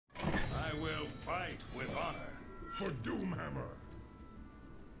Fight with honor for Doomhammer.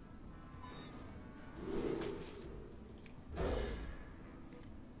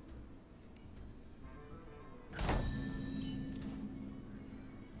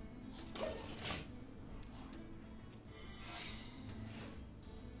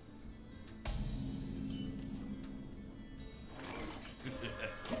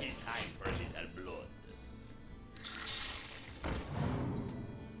 It's time for a little blood.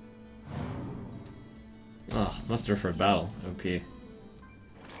 Oh, muster for battle. OP.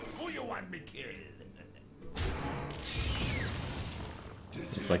 Who you want me killed?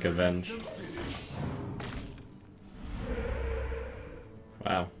 Looks like Avenge.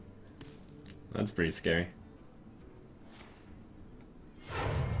 Wow. That's pretty scary.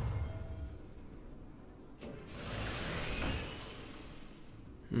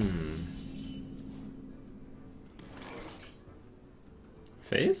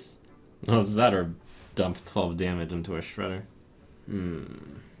 Face? Oh, it's that or dump 12 damage into a shredder. Did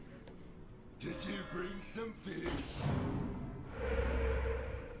you bring some fish?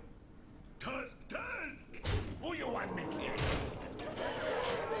 Tusk, Tusk! Who you want me killed?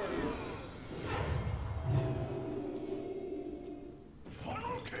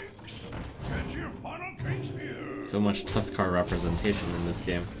 Funnel cakes! Get your funnel cakes here! So much Tuskar representation in this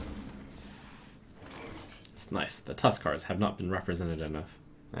game. It's nice. The Tuskars have not been represented enough.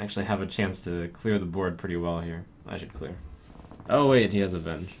 I actually have a chance to clear the board pretty well here. I should clear. Oh wait, he has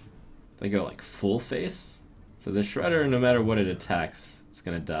Avenge. They go like full face? So the Shredder, no matter what it attacks, it's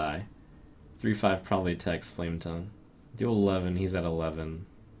gonna die. 3-5 probably attacks Flame Tongue. Do 11, he's at 11.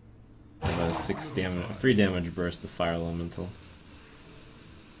 I have a 3 damage burst of Fire Elemental.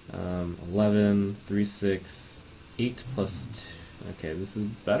 11, 3, 6, 8 plus 2. Okay, this is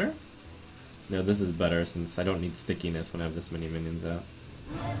better? No, this is better since I don't need stickiness when I have this many minions out.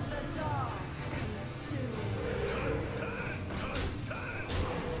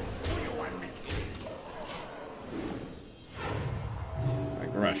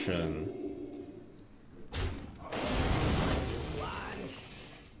 Aggression.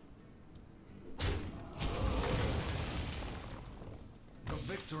 The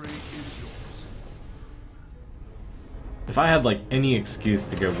victory is yours. If I had like any excuse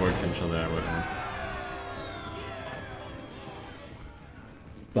to go board control there, I wouldn't.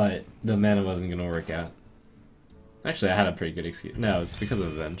 But the mana wasn't gonna work out. Actually, I had a pretty good excuse. No, it's because of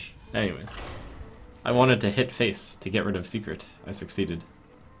Avenge. Anyways. I wanted to hit face to get rid of Secret. I succeeded.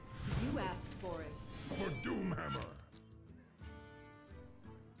 You asked for it. For Doomhammer.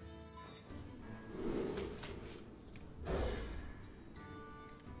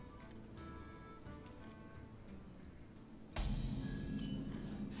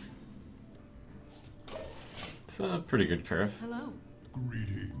 It's a pretty good curve. Hello.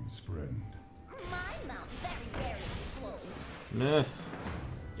 Greetings, friend. My mouth very explosive. Miss.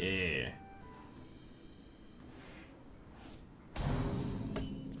 Yeah.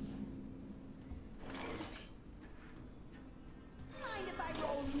 Mind if I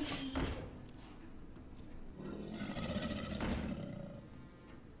roll me?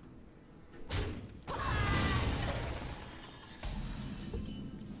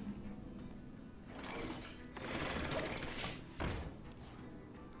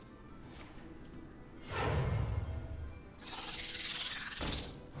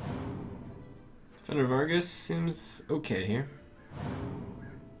 Fender Vargas seems okay here.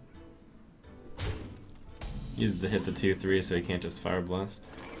 Used to hit the 2-3 so he can't just Fire Blast.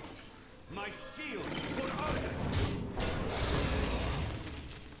 My shield for honor.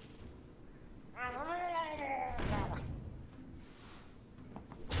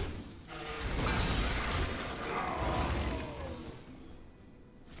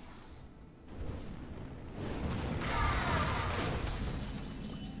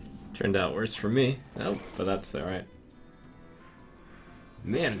 Turned out worse for me. Oh, but that's alright.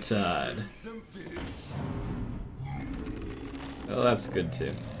 Mantide. Some fish. Oh, that's good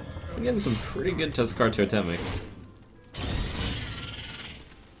too. I'm getting some pretty good Tuskar totemics.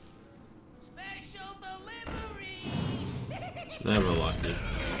 Special delivery. Never lucky.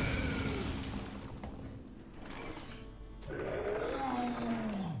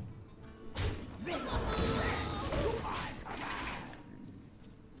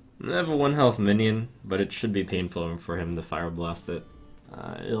 I have a 1 health minion, but it should be painful for him to Fire Blast it.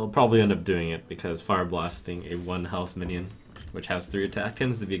 It'll probably end up doing it because Fire Blasting a 1 health minion, which has 3 attack,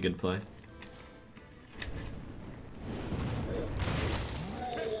 tends to be a good play.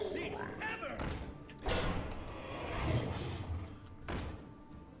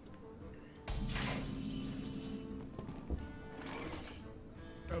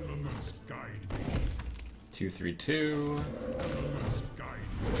 Elements guide me. 2/3/2. Elements guide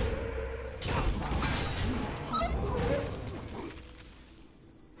me.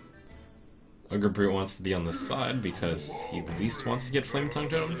 Ogre Brute wants to be on the side because he at least wants to get Flame Tongue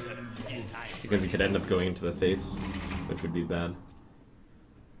Totem. Because he could end up going into the face, which would be bad.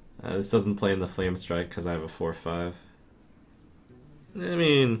 This doesn't play in the Flame Strike because I have a 4/5. I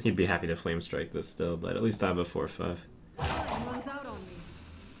mean, he'd be happy to Flame Strike this still, but at least I have a 4/5. Time runs out on me.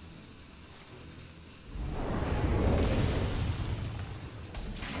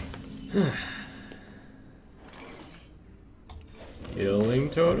 Healing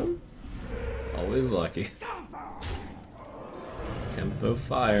Totem? Always lucky. Tempo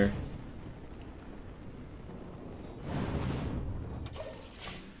Fire.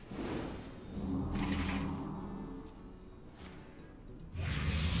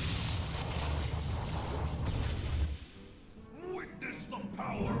 Witness the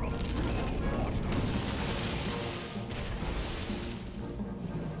power of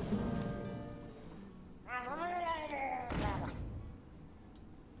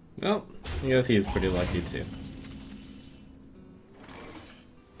Well, I guess he's pretty lucky too.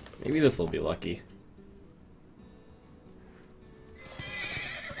 Maybe this will be lucky.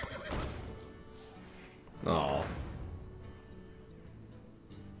 Oh.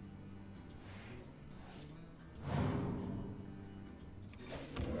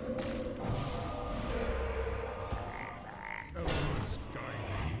 Elements guide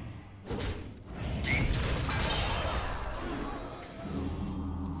me.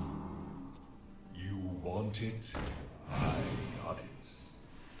 You want it? I got it.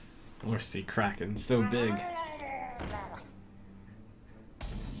 Mercy Kraken, so big.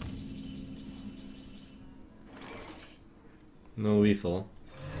 No lethal.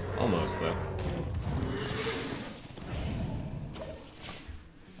 Almost though.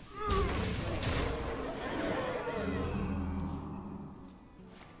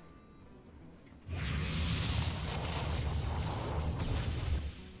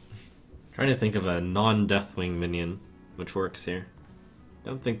 Trying to think of a non-Deathwing minion which works here.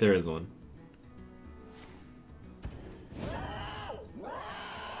 Don't think there is one.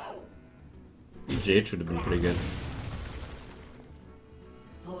 EGH would have been pretty good.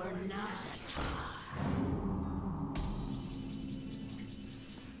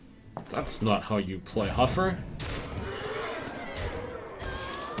 That's not how you play Huffer.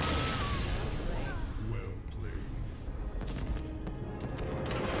 Well played.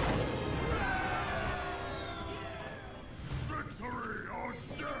 Victory or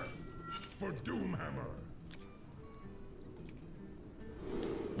death for Doomhammer.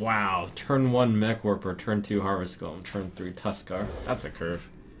 Wow, turn 1 Mech Warper, turn 2 Harvest Golem, turn 3 Tuskar. That's a curve.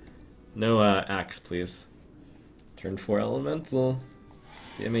 No Axe, please. Turn 4 Elemental.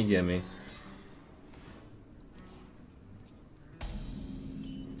 Gimme, gimme.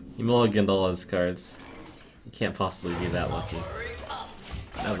 He mulliganed all his cards. You can't possibly be that lucky.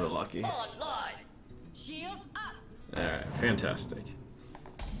 Never lucky. Alright, fantastic.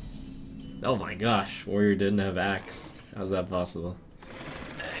 Oh my gosh, Warrior didn't have Axe. How's that possible?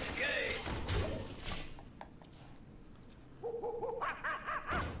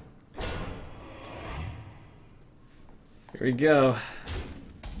 Here we go.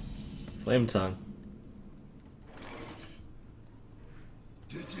 Flame Tongue.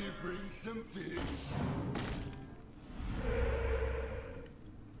 Did you bring some fish?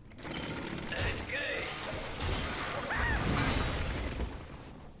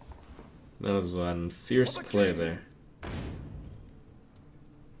 That was one fierce play there.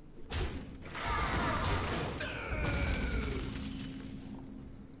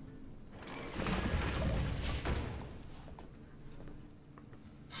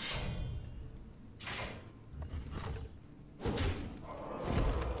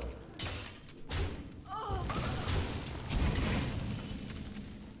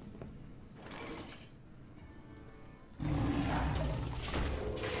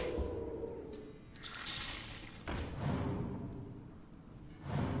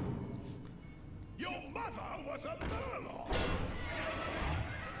 Your mother was a Murloc.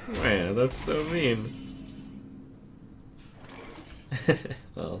 Man, that's so mean.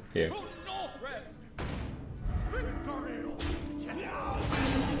 Well, here.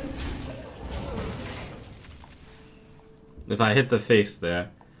 If I hit the face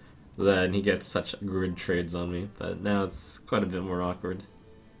there, then he gets such grid trades on me, but now it's quite a bit more awkward.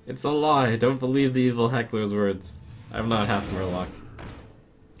 It's a lie, don't believe the evil heckler's words. I'm not half Murloc.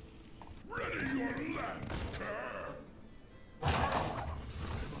 Ready your lance, cur. I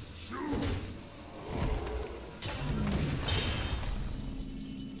must choose.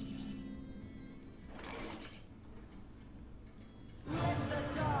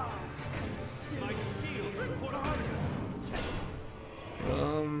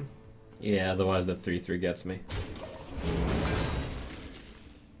 Yeah, otherwise the 3/3 gets me.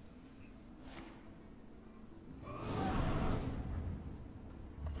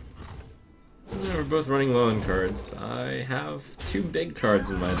 Yeah, we're both running low on cards. I have 2 big cards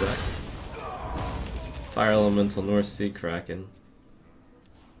in my deck. Fire Elemental, North Sea Kraken.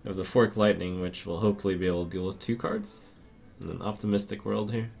 I have the Fork Lightning, which will hopefully be able to deal with 2 cards in an optimistic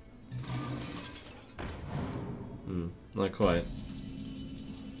world here. Not quite.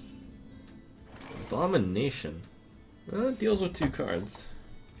 Abomination. Well, it deals with 2 cards.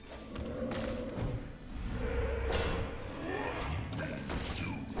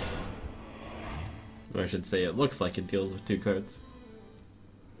 Or I should say it looks like it deals with 2 cards.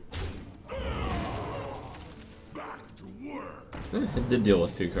 Back to work. It did deal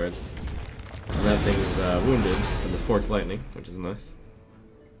with 2 cards. And that thing is wounded from the Forked Lightning, which is nice.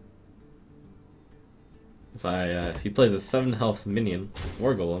 If he plays a 7 health minion,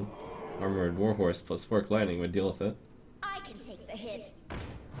 War Golem, Armored Warhorse plus Forked Lightning would deal with it. I can take the hit.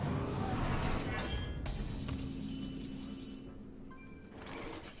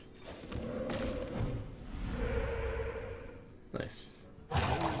 Nice.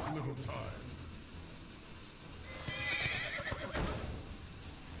 There's little time.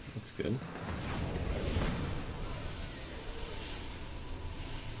 That's good.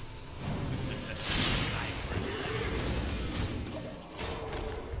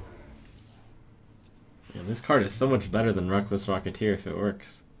 Yeah, this card is so much better than Reckless Rocketeer if it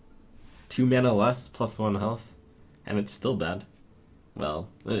works. 2 mana less, plus 1 health, and it's still bad. Well,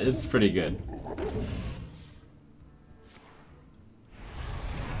 it's pretty good.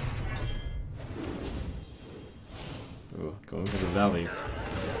 Ooh, going for the value.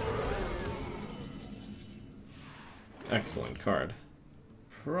 Excellent card.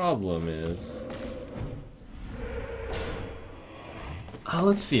 Problem is...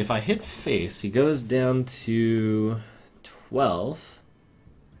 let's see, if I hit face, he goes down to 12.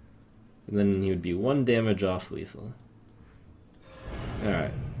 And then he would be 1 damage off lethal.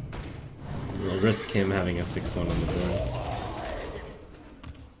 Alright. We'll risk him having a 6-1 on the board.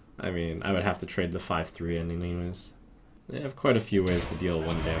 I mean, I would have to trade the 5-3 anyways. They have quite a few ways to deal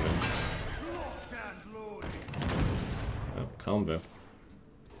 1 damage. Oh, combo.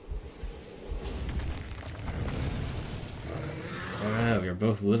 Alright, we're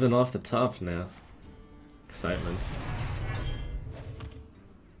both living off the top now. Excitement.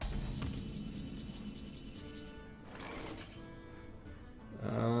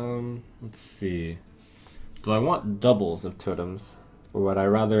 Let's see. Do I want doubles of totems? Or would I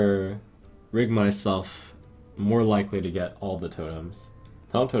rather rig myself more likely to get all the totems?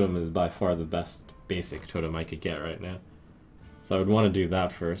 Taunt Totem is by far the best basic totem I could get right now. So I would want to do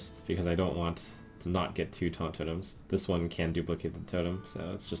that first, because I don't want to not get 2 Taunt Totems. This one can duplicate the totem,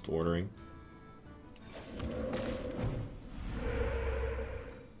 so it's just ordering.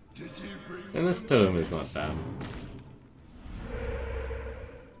 And this totem is not bad.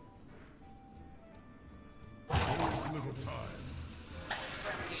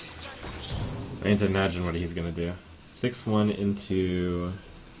 I need to imagine what he's gonna do. 6-1 into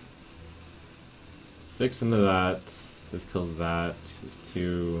 6 into that. This kills that. This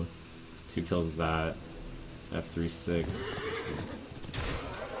 2 kills that. F3-6.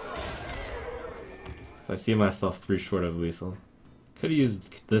 So I see myself 3 short of lethal. Could have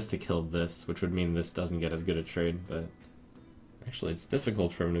used this to kill this, which would mean this doesn't get as good a trade, but actually it's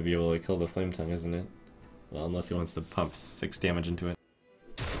difficult for him to be able to kill the Flame Tongue, isn't it? Well, unless he wants to pump 6 damage into it.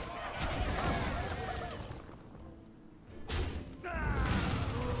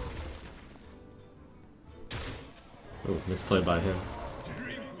 Oh, misplay by him.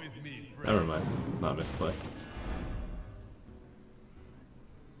 Never mind, not misplay.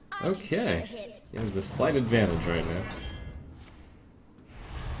 Okay, he has the slight advantage right now.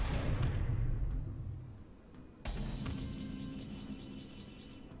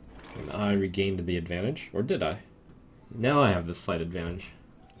 And I regained the advantage, or did I? Now I have the slight advantage.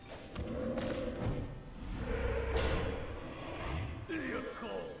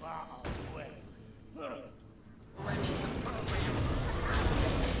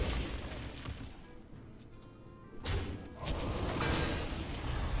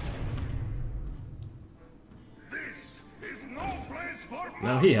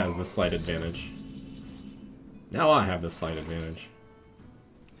 Now he has the slight advantage. Now I have the slight advantage.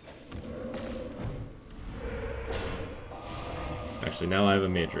 Actually, now I have a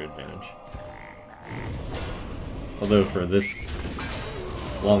major advantage. Although for this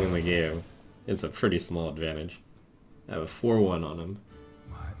long in the game, it's a pretty small advantage. I have a 4-1 on him.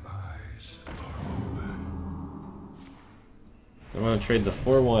 My eyes are open. I want to trade the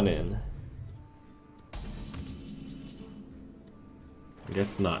 4-1 in. I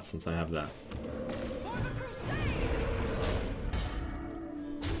guess not, since I have that.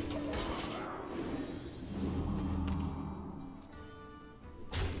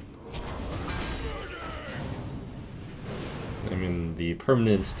 I'm in the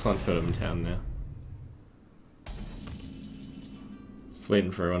permanent taunt totem town now. Just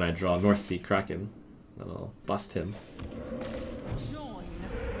waiting for when I draw North Sea Kraken. That'll bust him. Join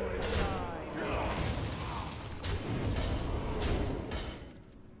or die.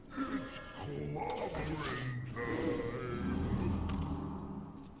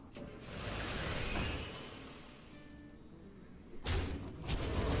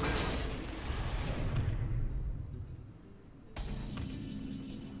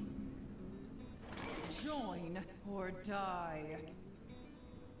 Join or die.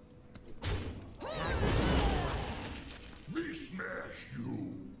 Me smash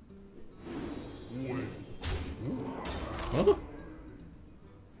you. Win. Oh.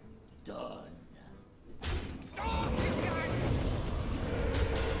 Done.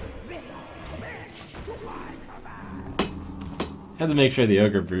 Had to make sure the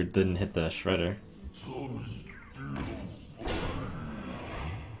Ogre Brute didn't hit the Shredder.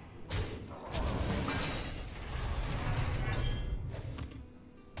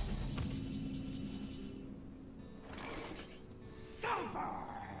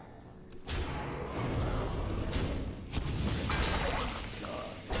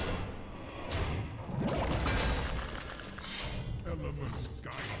 Elements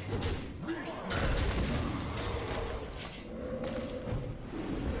guide me.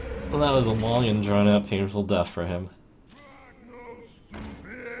 Well, that was a long and drawn-out, painful death for him. No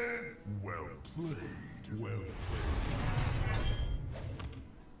stupid. Well played. Well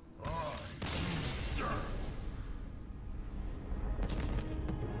played.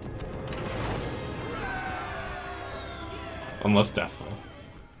 Almost definitely.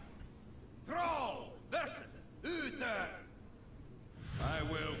 Thrall versus Uther. I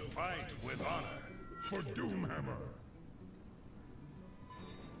will fight with honor for Doomhammer.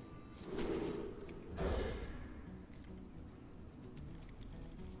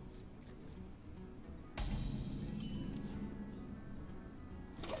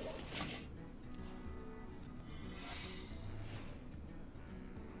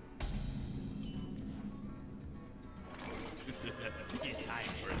 Time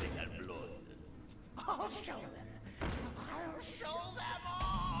for a little blood. I'll show them. I'll show them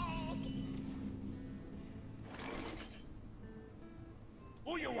all.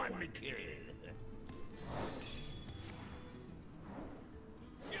 Who you want me killed?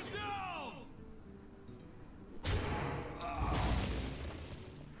 Get down!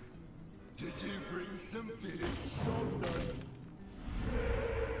 Did you bring some fish?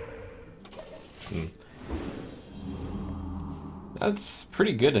 That's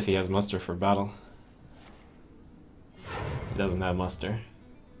pretty good if he has muster for battle. He doesn't have muster.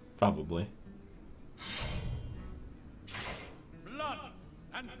 Probably. Blood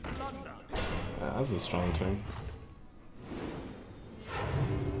and plunder. That's a strong turn.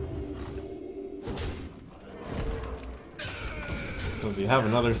 Does he have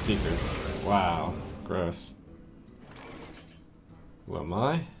another secret? Wow. Gross. Who am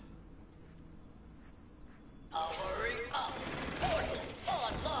I? Powering up. Portal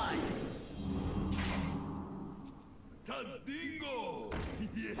online. Tazdingo.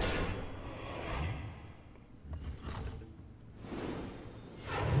 Yes.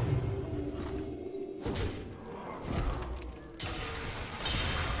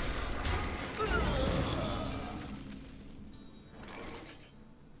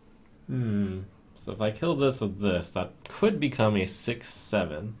 So if I kill this with this, that could become a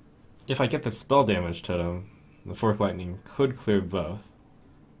 6/7. If I get the spell damage totem, the Fork Lightning could clear both.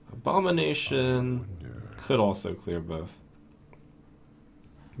 Abomination could also clear both.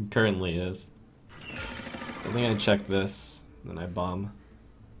 It currently is. So I think I check this, then I bomb.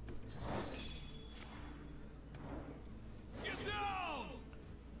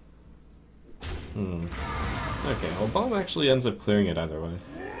 Okay, well bomb actually ends up clearing it either way.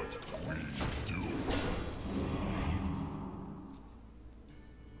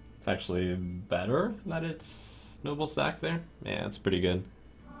 It's actually better that it's Noble Sack there. Yeah, it's pretty good.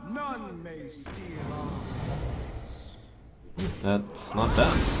 None may steal our souls. That's not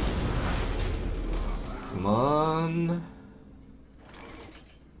bad. Come on.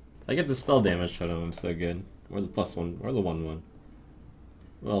 I get the spell damage totem, I'm so good. Or the +1, or the 1/1.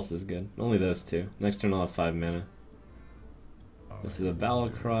 What else is good? Only those two. Next turn I'll have 5 mana. This is a Battle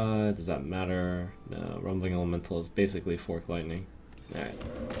Cry, does that matter? No, Rumbling Elemental is basically Fork Lightning. Alright.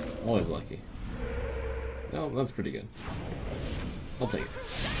 Always lucky. No, that's pretty good. I'll take it.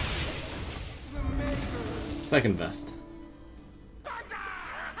 Second best.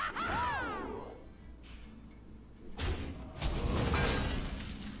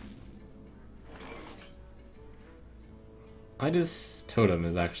 Ida's totem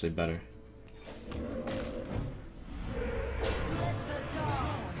is actually better.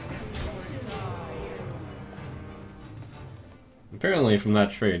 Apparently from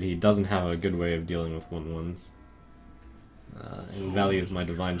that trade he doesn't have a good way of dealing with 1/1s. He values my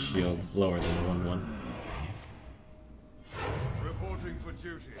divine shield lower than a 1/1. Reporting for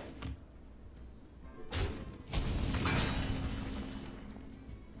duty.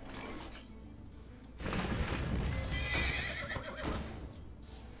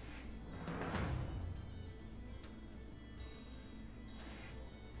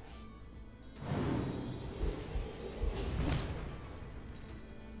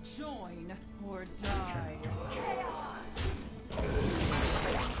 Join or die.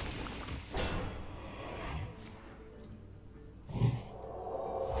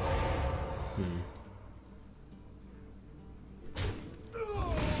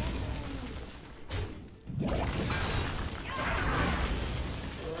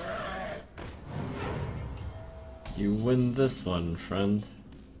 You win this one, friend.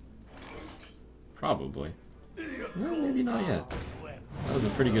 Probably. No, maybe not yet. That was a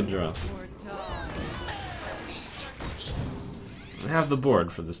pretty good draw. Or die. I have the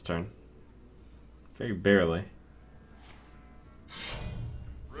board for this turn. Very barely.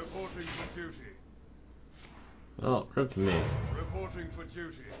 Reporting for duty. Well, rip me. Reporting for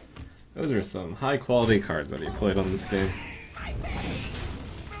duty. Those are some high quality cards that he played on this game.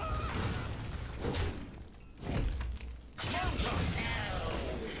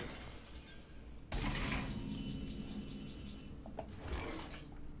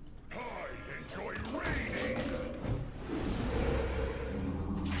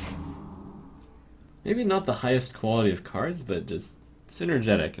 Maybe not the highest quality of cards, but just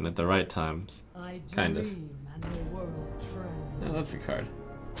synergetic and at the right times. I Kind of. dream and the world trembles. Yeah, that's a card.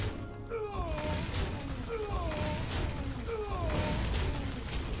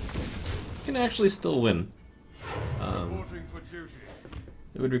 Can actually still win. Reporting for duty.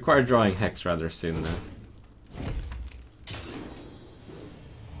 It would require drawing Hex rather soon, though.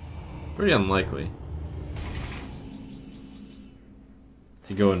 Pretty unlikely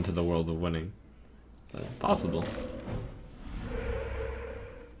to go into the world of winning, but possible.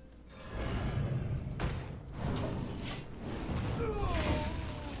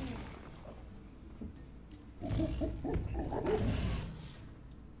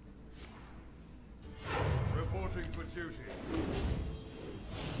 Reporting for duty.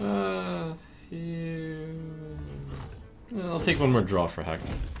 I'll take one more draw for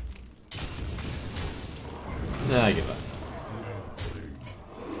Hex. Nah, I give up.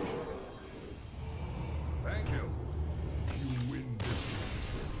 Thank you. You win this.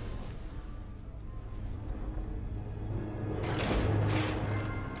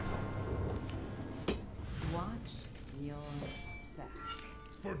 Watch your back.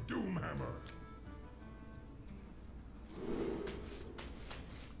 For Doomhammer.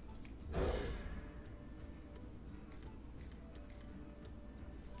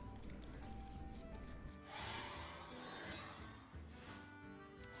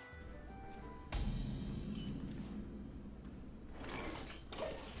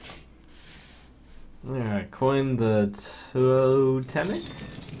 Alright, coin the Totemic?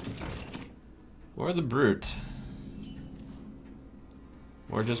 Or the Brute.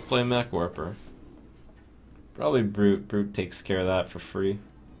 Or just play Mech Warper. Probably Brute. Brute takes care of that for free.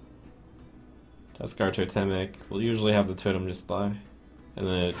 Tuskar Totemic will usually have the totem just die. And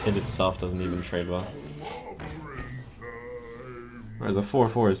then it itself doesn't even trade well. Whereas a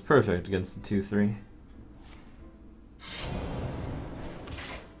 4/4 is perfect against the 2/3.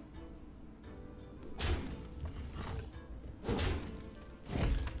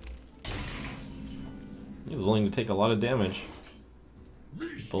 He's willing to take a lot of damage.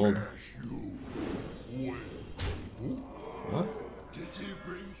 Bold. What? Did you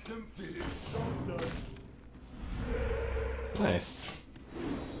bring some fish? Nice.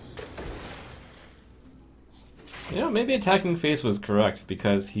 You know, maybe attacking face was correct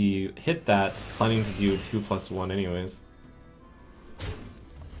because he hit that planning to do 2+1 anyways.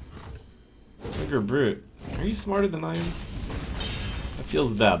 Ogre Brute, are you smarter than I am? That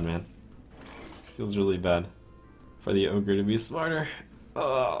feels bad, man. Feels really bad for the ogre to be smarter.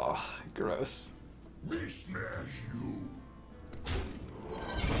 Oh, gross. We smash you.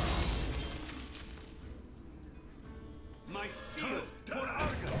 My shield for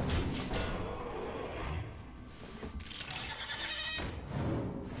Argo.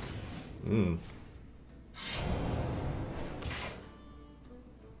 Hmm.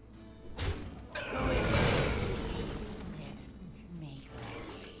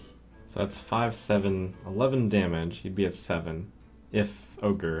 So that's 5, 7, 11 damage. He'd be at 7 if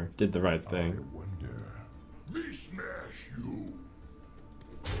Ogre did the right thing. I wonder. Me smash you.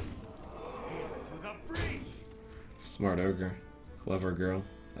 Into the breach. Smart Ogre. Clever girl.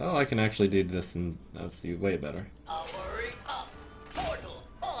 Oh, I can actually do this and that's way better. Powering up.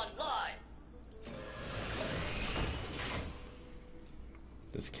 Portals online.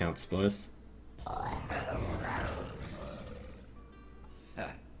 Discount splice.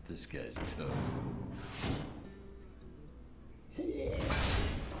 This guy's toast.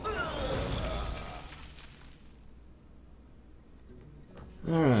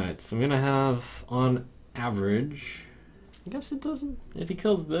 Alright, so I'm gonna have on average. I guess it doesn't. If he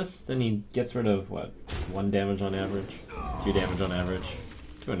kills this, then he gets rid of what? 1 damage on average? 2 damage on average?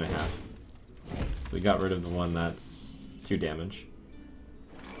 2.5. So we got rid of the one that's 2 damage.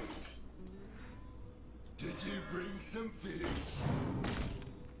 Did you bring some fish?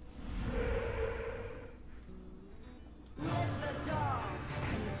 I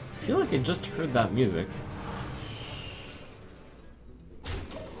feel like I just heard that music.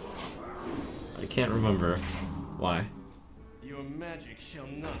 I can't remember why. Your magic shall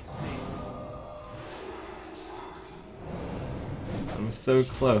not save. I'm so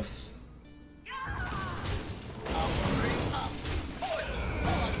close.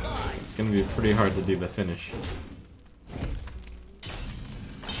 It's gonna be pretty hard to do the finish.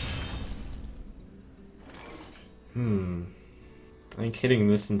 I think hitting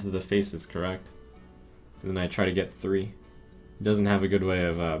this into the face is correct. And then I try to get 3. It doesn't have a good way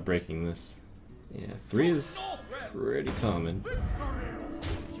of breaking this. Yeah, 3 is pretty common.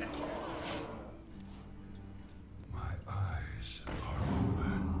 My eyes are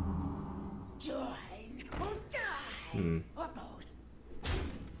open. Join or die. Or both.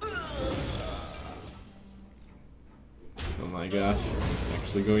 Oh my gosh, I'm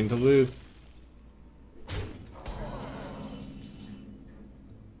actually going to lose.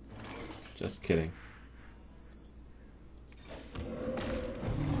 Just kidding.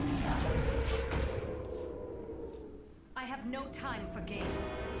 I have no time for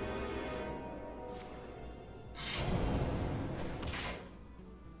games.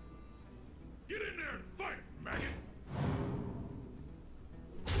 Get in there and fight, maggot.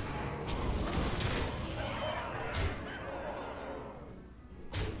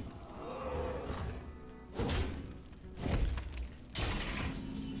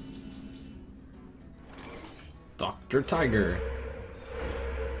 Dr. Tiger.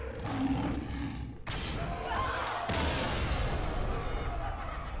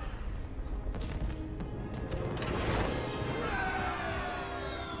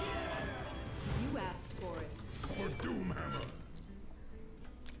 You asked for it. For Doomhammer.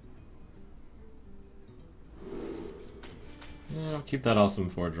 Yeah, I'll keep that awesome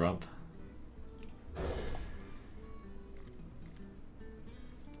 4-drop.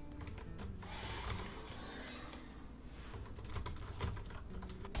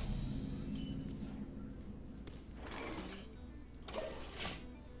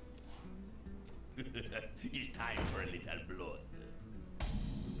 It's time for a little blood.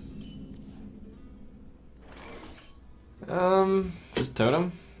 Just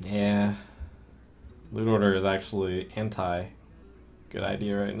totem? Yeah. Loot order is actually anti good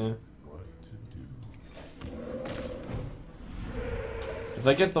idea right now. What to do? If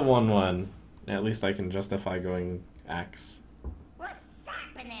I get the 1/1, at least I can justify going axe. What's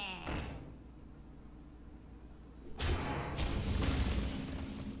happening?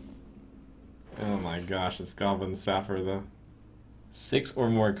 Oh my gosh, it's Goblin Sapphire though. 6 or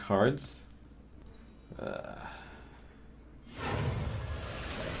more cards?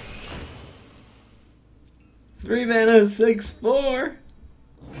 3 mana, 6/4!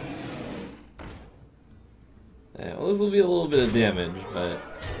 Yeah, well, this will be a little bit of damage, but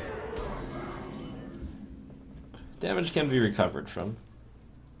damage can be recovered from.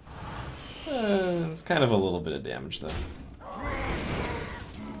 It's kind of a little bit of damage though. Mind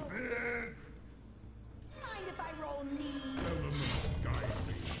if I roll knee? Elements guide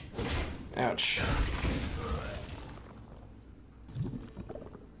me. Ouch.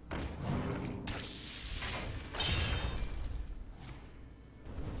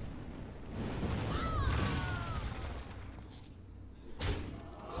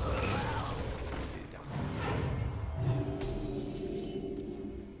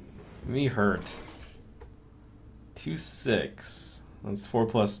 Me hurt. 2, 6. That's 4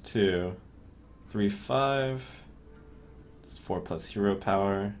 plus 2. 3, 5. It's 4 plus hero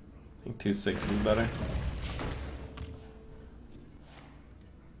power. I think 2/6 is better.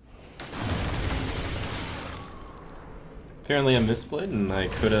 Apparently I misplayed and I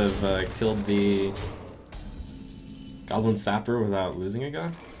could have killed the Goblin Sapper without losing a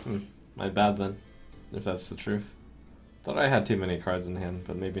guy? My bad then, if that's the truth. Thought I had too many cards in hand,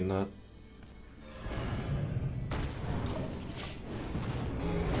 but maybe not.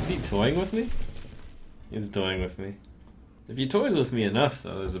 Is he toying with me? He's toying with me. If he toys with me enough,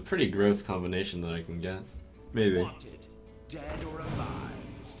 though, there's a pretty gross combination that I can get. Maybe. Wanted, dead or alive.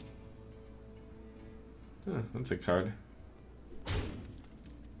 Huh, that's a card.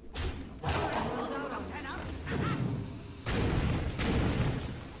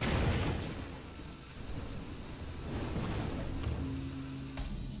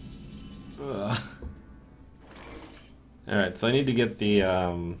 Alright, so I need to get the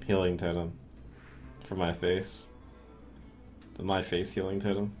healing totem for my face. The my face healing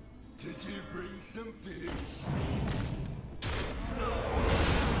totem. Did you bring some fish?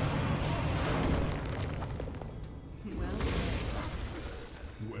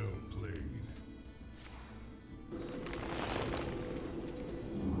 Well played.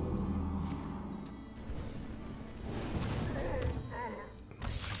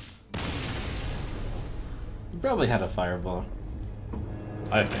 You probably had a fireball.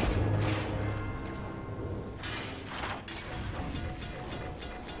 I think.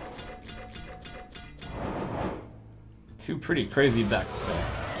 Two pretty crazy decks there.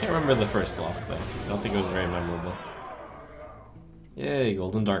 Can't remember the first loss though. I don't think it was very memorable. Yay,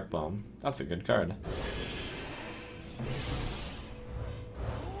 Golden Dark Bomb. That's a good card.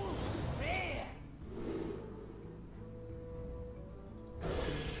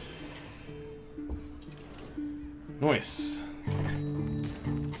 Nice.